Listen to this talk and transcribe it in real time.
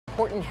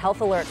important health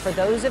alert for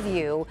those of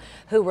you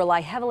who rely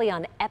heavily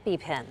on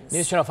EpiPens.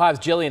 News Channel 5's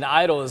Jillian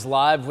Idle is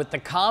live with the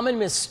common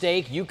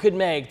mistake you could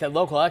make that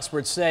local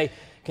experts say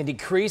can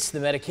decrease the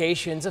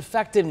medication's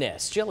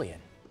effectiveness. Jillian.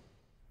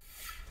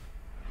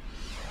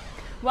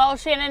 Well,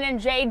 Shannon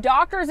and Jay,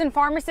 doctors and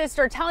pharmacists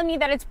are telling me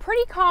that it's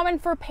pretty common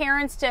for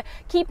parents to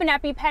keep an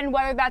EpiPen,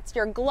 whether that's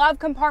your glove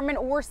compartment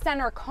or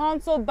center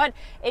console, but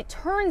it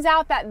turns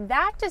out that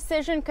that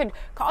decision could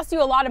cost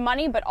you a lot of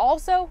money, but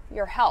also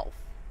your health.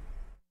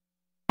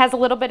 Has a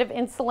little bit of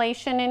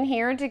insulation in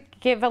here to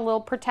give a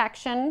little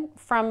protection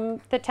from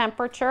the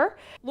temperature.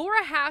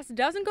 Laura Haas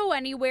doesn't go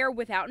anywhere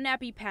without an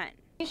EpiPen.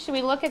 Should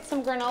we look at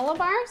some granola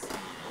bars?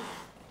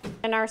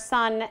 And our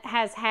son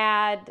has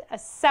had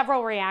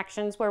several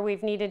reactions where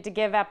we've needed to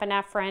give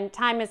epinephrine.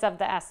 Time is of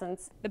the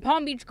essence. The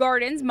Palm Beach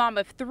Gardens mom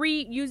of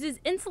 3 uses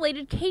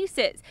insulated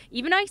cases,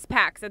 even ice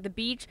packs at the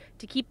beach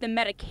to keep the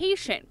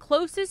medication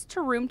closest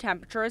to room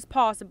temperature as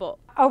possible.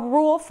 A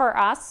rule for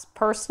us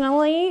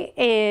personally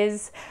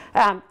is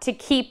to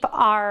keep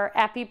our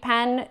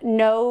EpiPen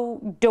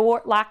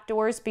locked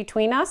doors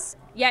between us.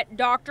 Yet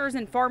doctors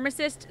and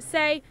pharmacists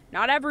say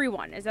not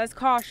everyone is as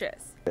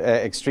cautious.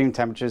 Extreme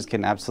temperatures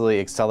can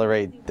absolutely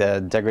accelerate the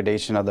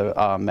degradation of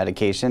the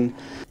medication.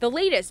 The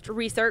latest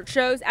research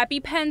shows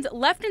EpiPens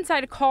left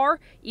inside a car,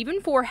 even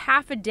for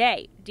half a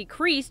day,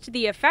 decreased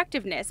the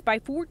effectiveness by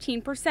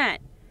 14%.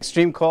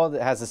 Extreme cold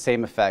has the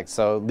same effect,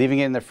 so leaving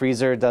it in the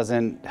freezer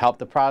doesn't help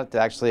the product, it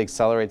actually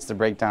accelerates the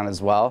breakdown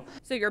as well.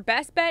 So your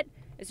best bet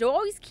is to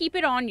always keep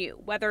it on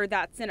you, whether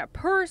that's in a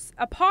purse,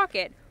 a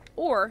pocket,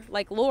 or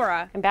like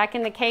Laura. And back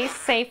in the case,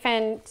 safe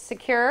and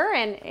secure,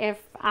 and if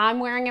I'm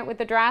wearing it with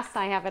the dress,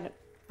 I have it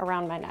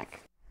around my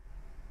neck.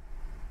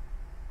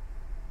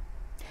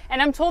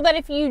 And I'm told that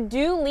if you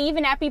do leave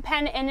an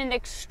EpiPen in an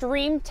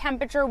extreme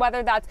temperature,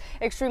 whether that's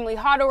extremely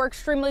hot or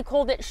extremely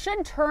cold,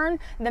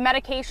 the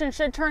medication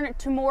should turn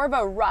to more of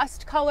a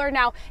rust color.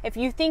 Now, if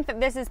you think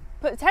that this is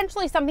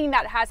potentially something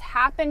that has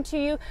happened to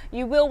you,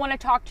 you will want to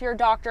talk to your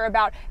doctor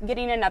about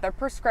getting another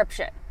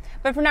prescription.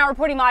 But for now,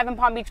 reporting live in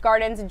Palm Beach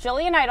Gardens,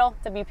 Jillian Idle,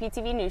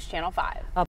 WPTV News Channel 5.